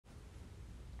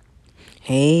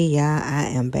Hey y'all,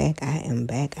 I am back again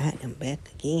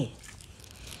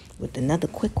with another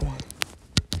quick one.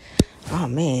 Oh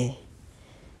man,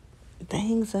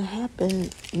 things are happening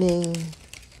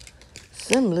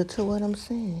similar to what I'm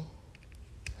saying.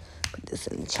 Put this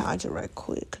in the charger right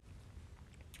quick.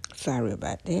 Sorry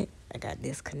about that, I got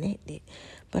disconnected.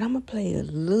 But I'm gonna play a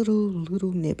little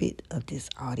snippet of this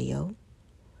audio.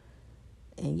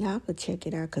 And y'all can check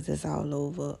it out because it's all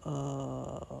over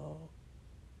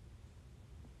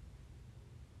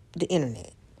the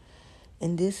internet.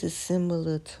 And this is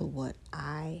similar to what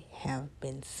I have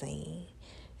been saying.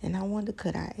 And I wonder,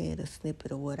 could I add a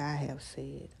snippet of what I have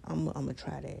said? I'm gonna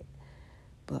try that.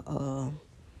 But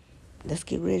let's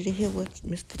get ready to hear what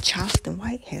Mr. Charleston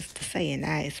White has to say. And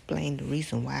I explain the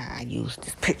reason why I use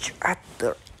this picture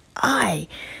after I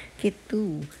get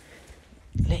through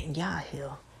letting y'all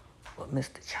hear what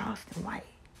Mr. Charleston White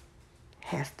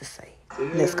has to say.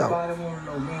 Let's go. Everybody want to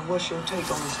know, man, what's your take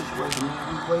on the situation,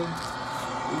 man?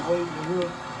 We waiting to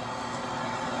hear.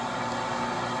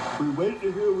 We waiting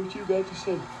to hear what you got to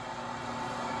say.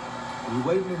 We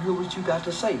waiting to hear what you got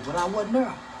to say, but I wasn't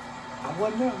there.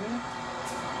 Man.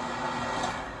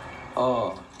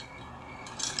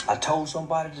 I told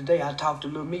somebody today, I talked to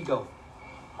Lil Migo.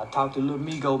 I talked to Lil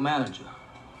Migo manager.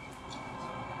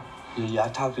 Yeah, I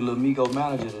talked to Lil Migo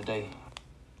manager today.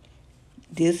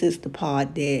 This is the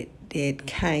part that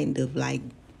kind of like,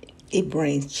 it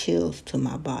brings chills to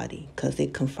my body because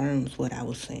it confirms what I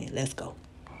was saying. Let's go.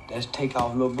 That's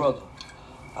Takeoff little brother.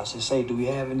 I said, say, do we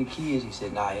have any kids? He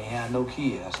said, nah, he ain't have no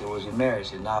kids. I said, was he married?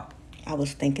 He said, nah. I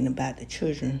was thinking about the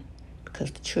children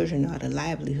because the children are the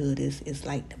livelihood. Is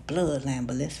like the bloodline.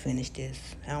 But let's finish this.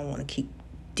 I don't want to keep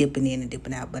dipping in and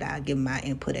dipping out, but I'll give my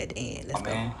input at the end. Let's go.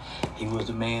 Man, he was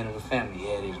the man of the family. He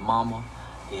had his mama,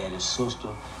 he had his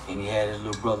sister, and he had his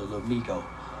little brother, Lil Migo.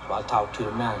 So I talked to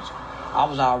the manager. I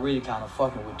was already kind of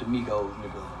fucking with the Migos,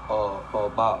 nigga,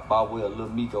 by way of Lil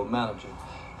Migo manager.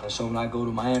 And so when I go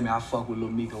to Miami, I fuck with Lil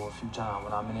Migo a few times.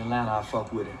 When I'm in Atlanta, I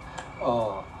fuck with him.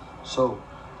 Motherfucker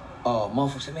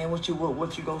said, man, what you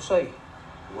gonna say?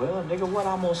 Well, nigga, what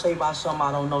I'm gonna say about something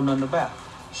I don't know nothing about?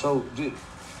 So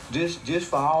just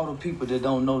for all the people that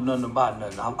don't know nothing about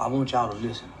nothing, I want y'all to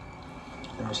listen.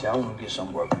 Let me see, I want to get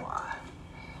some work on my eye.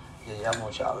 Yeah, I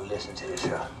want y'all to listen to this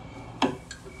here.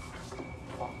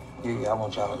 Yeah, I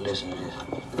want y'all to listen to this.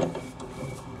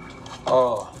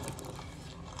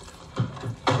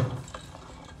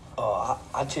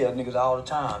 I tell niggas all the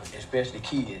time, especially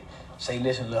kids, say,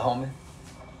 listen, little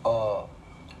homie,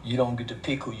 you don't get to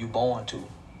pick who you born to.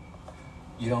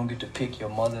 You don't get to pick your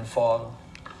mother and father.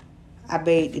 I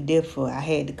beg to differ. I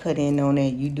had to cut in on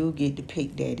that. You do get to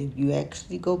pick that. If you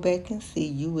actually go back and see,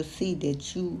 you will see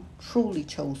that you truly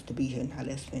chose to be here. Now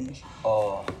let's finish.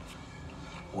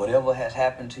 Whatever has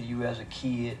happened to you as a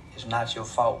kid is not your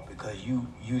fault because you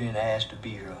didn't ask to be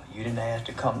here. You didn't ask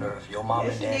to come to earth. Your mom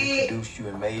and daddy produced you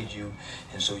and made you,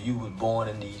 and so you was born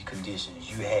in these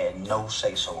conditions. You had no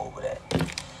say-so over that.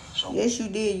 So, yes, you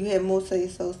did. You had more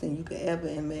say-so than you could ever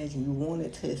imagine. You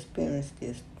wanted to experience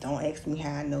this. Don't ask me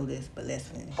how I know this, but let's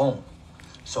finish. Boom.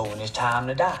 So when it's time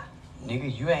to die,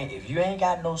 nigga, if you ain't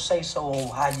got no say-so on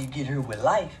how you get here with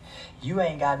life, you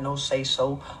ain't got no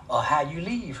say-so on how you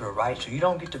leave here, right? So you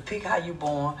don't get to pick how you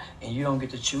born, and you don't get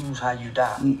to choose how you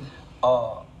die.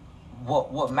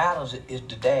 What matters is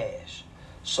the dash.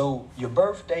 So your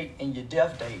birth date and your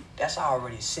death date, that's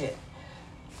already set.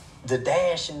 The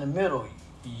dash in the middle,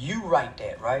 you write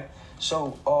that, right?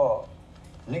 So,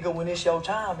 nigga, when it's your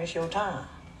time, it's your time.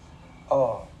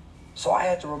 So I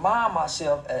had to remind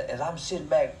myself, as I'm sitting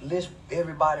back,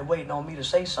 everybody waiting on me to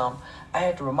say something, I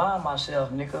had to remind myself,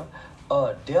 nigga,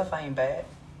 death ain't bad.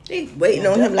 They waiting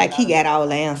on him like he got all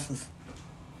the answers.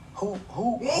 Who got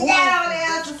all the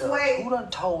answers, who done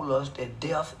told us that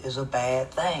death is a bad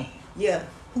thing? Yeah,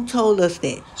 who told us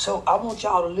that? So I want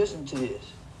y'all to listen to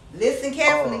this. Listen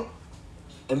carefully.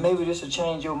 And maybe this will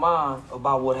change your mind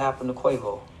about what happened to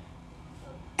Quavo.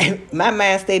 My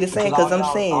mind stayed the same because I'm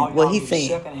saying what he's saying.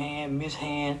 Secondhand,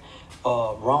 mishand,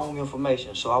 wrong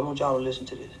information. So I want y'all to listen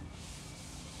to this.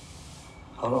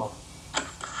 Hold on.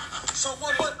 So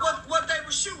what they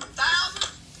were shooting?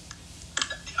 1,000?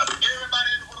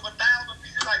 Everybody in front of 1,000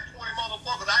 pieces, like 20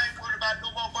 motherfuckers. I ain't worried about no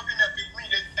motherfucker that beat me.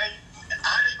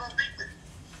 How they gonna beat me?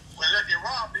 Well, let they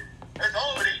rob me. That's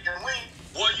all they can win.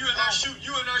 Boy, you in there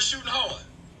shooting hard.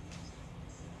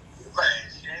 Man,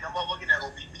 she ain't no motherfucker that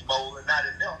gonna beat me bowling, not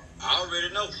enough. I already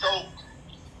know. So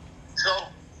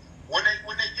when they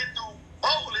get through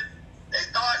bowling, they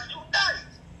start shooting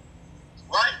dice.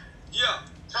 Right? Yeah.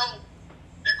 So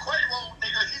the Quavo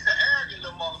nigga, he's an arrogant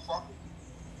little motherfucker.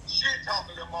 Shit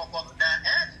talking little motherfucker. Now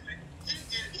actually,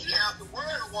 he have to work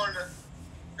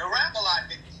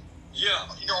Yeah.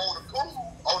 You know,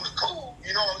 on the cool,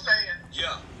 you know what I'm saying?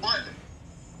 Yeah. But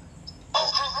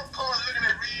I'm calling, looking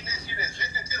at reading this shit and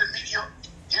listening to the media.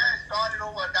 Yeah, it started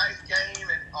over a dice game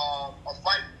and a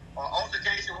fight,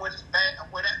 altercation went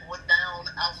down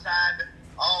outside.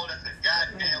 Oh, that's a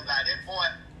goddamn lie. That boy,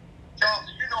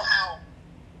 Charleston, you know how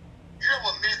you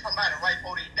ever met somebody right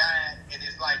before they died and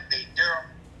it's like they there,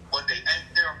 but they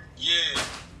ain't there? Yeah.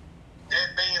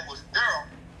 That man was there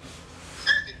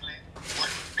physically, but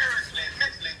spiritually and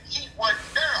mentally, he wasn't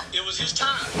there. It was his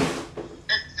time.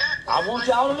 Exactly. I want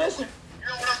y'all to listen. You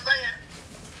know what I'm saying?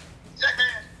 Check,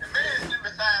 man. The man sitting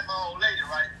beside my old lady,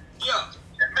 right? Yeah.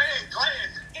 The man's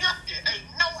glass is empty. Ain't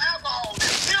no alcohol.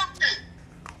 It's empty.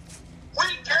 We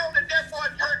counted that boy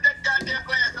turned that goddamn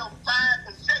glass up 5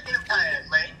 consecutive times,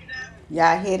 man.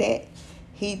 Y'all hear that?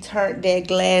 He turned that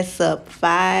glass up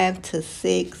 5 to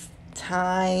 6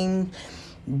 times.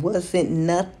 Wasn't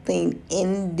nothing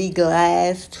in the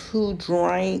glass to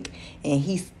drink, and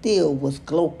he still was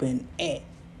gulping at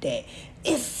that.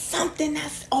 It's something I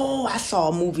saw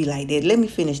a movie like that. Let me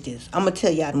finish this. I'm gonna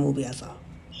tell y'all the movie I saw.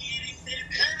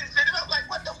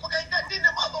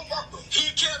 He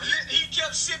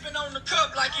kept sipping on the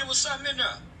cup like it was something in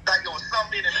there. Like it was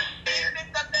something in there. And he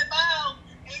took that ball.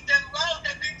 He just rolled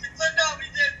that bitch and took off.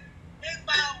 His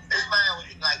mouth was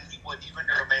like he wasn't even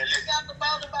there, man. He got the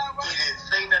ball about right. He didn't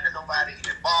say nothing to nobody. He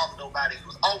didn't bother nobody. He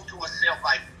was off to himself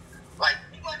like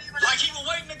he wasn't even like he was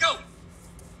waiting to go.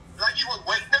 Like he was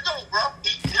waiting to go, bro.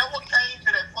 He never came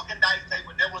to that fucking dice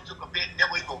table. Never took a bit.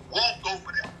 Never even walked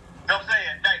over there. You know what I'm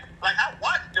saying? Like I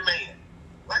watched the man.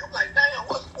 Like I'm like, damn,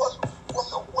 what's up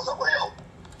with him?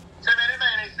 So man, that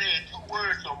man ain't saying 2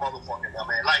 words to a motherfucker,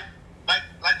 man. Like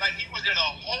he was in a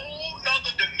whole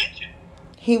nother dimension.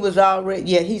 He was already.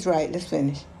 Yeah, he's right. Let's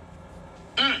finish.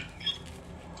 Boy,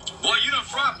 you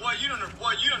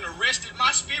done arrested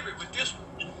my spirit with this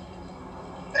one.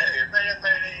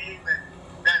 Hey, man.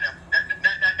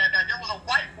 There was a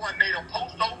white boy made a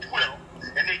post on Twitter,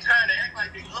 and they trying to act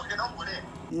like they looking over there.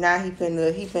 Now he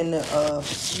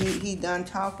done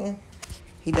talking.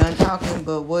 He done talking,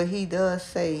 but what he does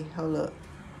say, hold up.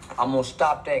 I'm gonna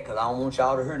stop that because I don't want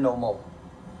y'all to hear no more.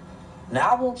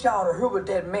 Now I want y'all to hear what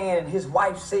that man and his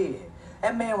wife said.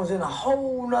 That man was in a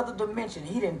whole nother dimension.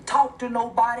 He didn't talk to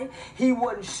nobody. He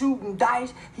wasn't shooting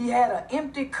dice. He had an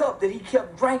empty cup that he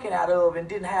kept drinking out of and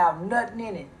didn't have nothing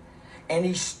in it. And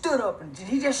he just stood up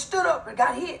and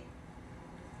got hit.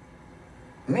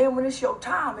 Man, when it's your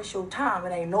time, it's your time.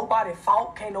 It ain't nobody's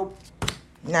fault.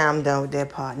 Now I'm done with that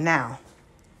part. Now,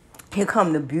 here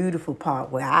come the beautiful part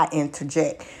where I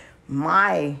interject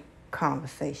my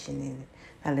conversation in it.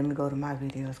 Now let me go to my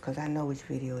videos because I know which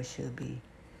video it should be.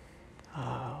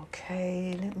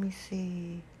 Okay, let me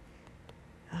see.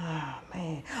 Oh,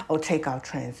 man. Oh, Takeoff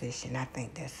transition. I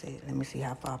think that's it. Let me see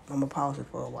how far. I'm going to pause it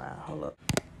for a while. Hold up.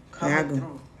 Coming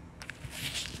through.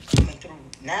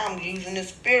 Now I'm using the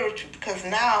spiritual because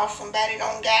now somebody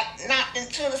don't got knocked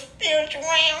into the spiritual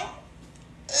realm.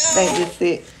 I think that's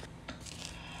it.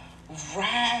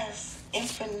 Rise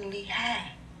infinitely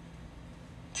high.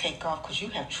 Take off because you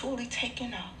have truly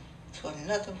taken off to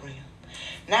another realm.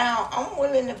 Now, I'm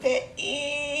willing to bet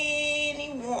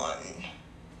anyone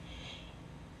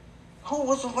who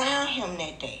was around him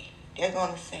that day, they're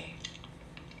going to say,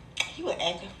 he was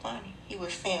acting funny. He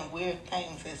was saying weird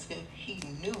things as if he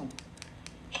knew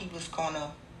he was going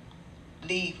to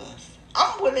leave us.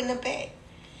 I'm willing to bet.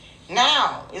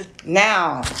 Now,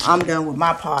 I'm done with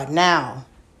my part. Now,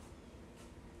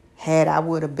 had I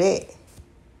would have bet,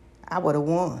 I would have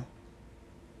won.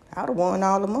 I would have won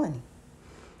all the money.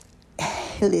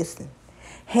 Listen,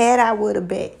 had I would have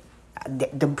bet,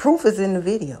 the proof is in the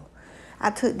video. I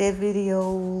took that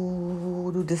video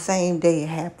the same day it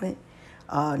happened,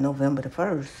 November the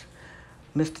 1st.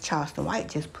 Mr. Charleston White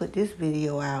just put this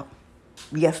video out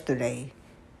yesterday,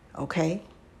 okay?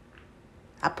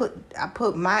 I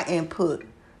put my input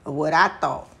of what I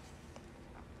thought.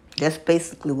 That's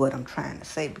basically what I'm trying to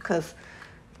say because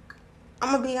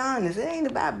I'm gonna be honest. It ain't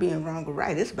about being wrong or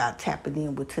right. It's about tapping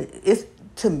in with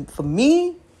for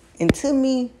me,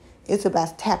 it's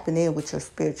about tapping in with your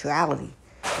spirituality.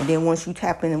 And then once you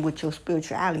tap in with your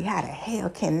spirituality, how the hell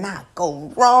can not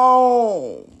go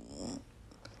wrong?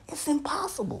 It's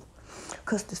impossible.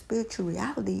 Because the spiritual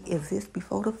reality exists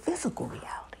before the physical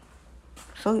reality.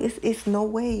 So it's no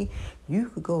way you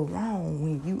could go wrong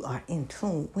when you are in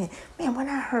tune. When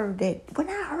I heard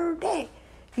that,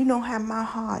 you know how my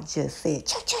heart just said,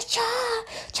 cha-cha-cha,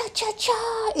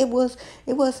 cha-cha-cha. It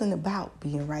wasn't about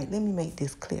being right. Let me make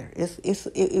this clear.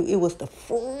 It was the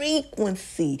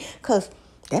frequency. Because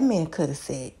that man could have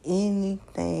said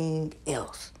anything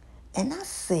else. And I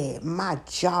said, my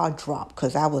jaw dropped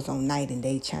because I was on Night and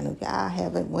Day channel. Y'all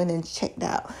haven't went and checked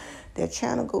out their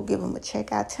channel, go give them a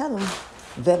check out. Tell them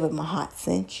Velvet Mahat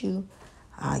sent you.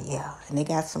 Yeah, and they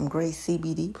got some great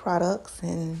CBD products,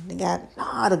 and they got a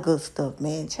lot of good stuff,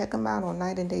 man. Check them out on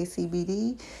Night and Day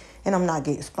CBD. And I'm not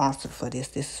getting sponsored for this.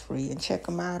 This is free. And check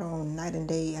them out on Night and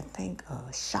Day, I think,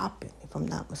 shopping, if I'm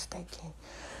not mistaken.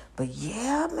 But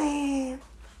yeah, man.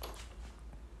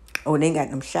 Oh, they got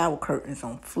them shower curtains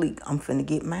on fleek. I'm finna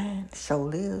get mine. Show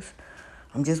lives.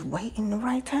 I'm just waiting the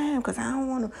right time because I don't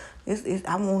want to.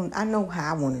 I know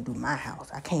how I want to do my house.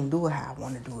 I can't do it how I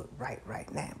want to do it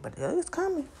right now. But it's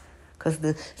coming, cause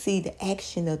the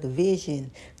action of the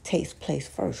vision takes place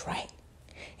first, right?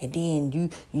 And then you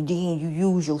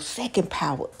use your second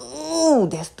power. Ooh,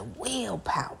 that's the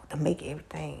willpower to make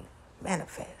everything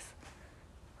manifest.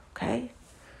 Okay.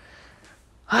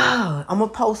 I'm going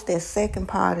to post that second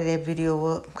part of that video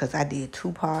up because I did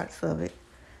 2 parts of it.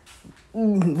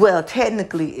 Well,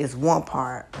 technically, it's 1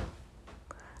 part.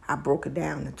 I broke it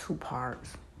down in 2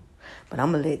 parts. But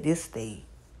I'm going to let this stay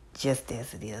just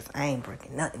as it is. I ain't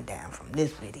breaking nothing down from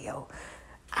this video.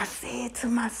 I said to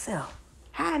myself,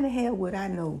 how in the hell would I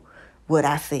know what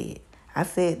I said? I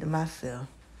said to myself,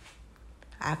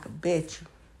 I could bet you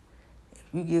if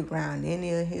you get around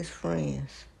any of his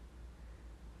friends,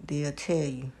 they'll tell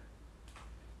you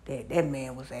that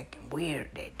man was acting weird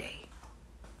that day.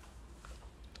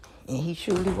 And he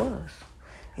truly was.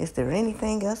 Is there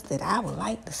anything else that I would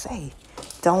like to say?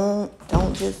 Don't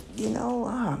just,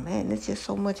 oh man, there's just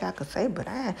so much I could say, but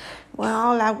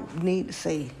all I need to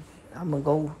say, I'm going to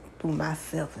go through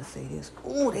myself and say this.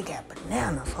 Ooh, they got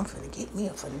bananas. I'm finna get me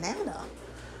a banana.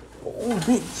 Oh,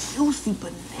 big juicy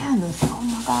bananas. Oh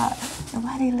my God. And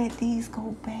why they let these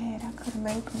go bad? I could have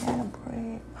made banana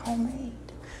bread homemade.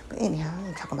 But anyhow, I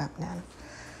ain't talking about banana.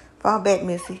 Fall back,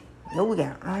 Missy. No, we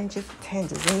got oranges,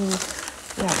 tangerines.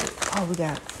 We got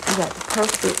the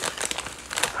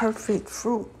perfect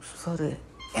fruits for the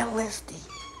LSD.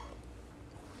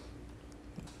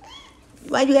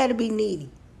 Why you gotta be needy?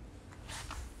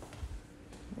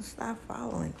 Stop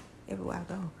following everywhere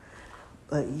I go.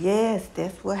 But yes,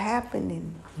 that's what happened.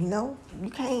 And you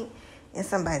can't. And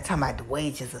somebody talking about the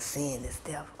wages of sin and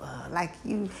stuff. Like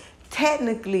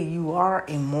technically you are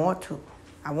immortal.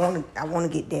 I wanna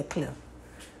get that clear.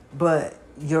 But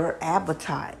your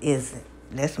avatar isn't.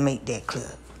 Let's make that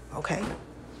clear. Okay?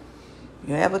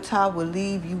 Your avatar will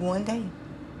leave you one day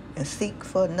and seek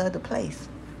for another place.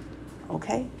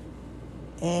 Okay?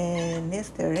 And is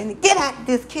there any... Get out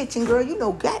this kitchen, girl. You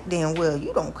know goddamn well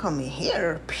you don't come in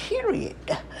here, period.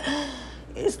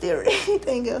 Is there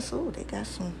anything else? Oh, they got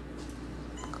some...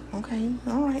 Okay,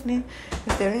 all right then.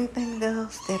 Is there anything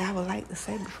else that I would like to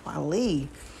say before I leave?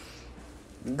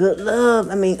 Good love.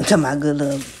 Talking about good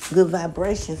love. Good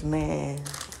vibrations, man.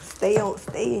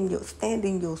 Stand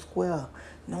in your square,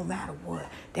 no matter what.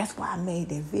 That's why I made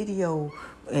that video,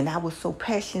 and I was so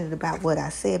passionate about what I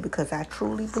said because I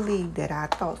truly believe that our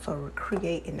thoughts are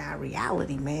creating our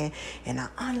reality, man. And I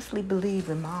honestly believe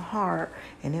in my heart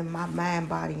and in my mind,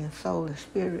 body, and soul and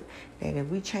spirit that if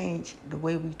we change the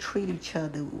way we treat each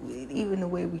other, even the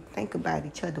way we think about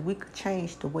each other, we could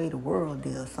change the way the world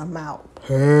is. I'm out.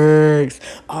 Peace.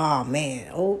 Oh,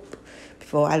 man. Oh.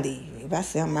 Before I leave, if I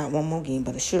say I'm out one more game,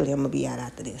 but surely I'm going to be out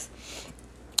after this.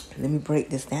 Let me break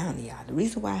this down to y'all. The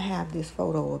reason why I have this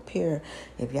photo up here,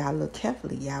 if y'all look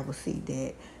carefully, y'all will see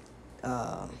that,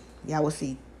 y'all will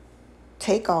see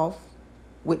Takeoff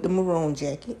with the maroon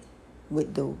jacket,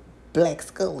 with the black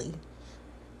Scully.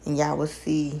 And y'all will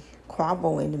see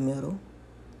Quavo in the middle.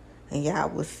 And y'all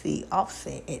will see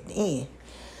Offset at the end.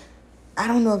 I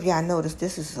don't know if y'all noticed,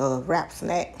 this is a Rap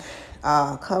Snack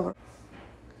cover.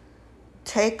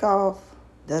 Takeoff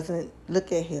doesn't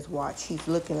look at his watch. He's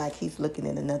looking like he's looking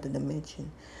in another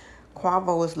dimension.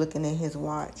 Quavo is looking at his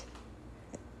watch.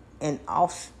 And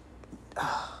Offset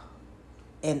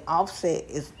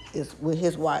is with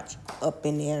his watch up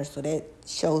in the air. So that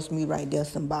shows me right there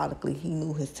symbolically he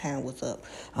knew his time was up.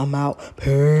 I'm out.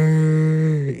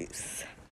 Peace.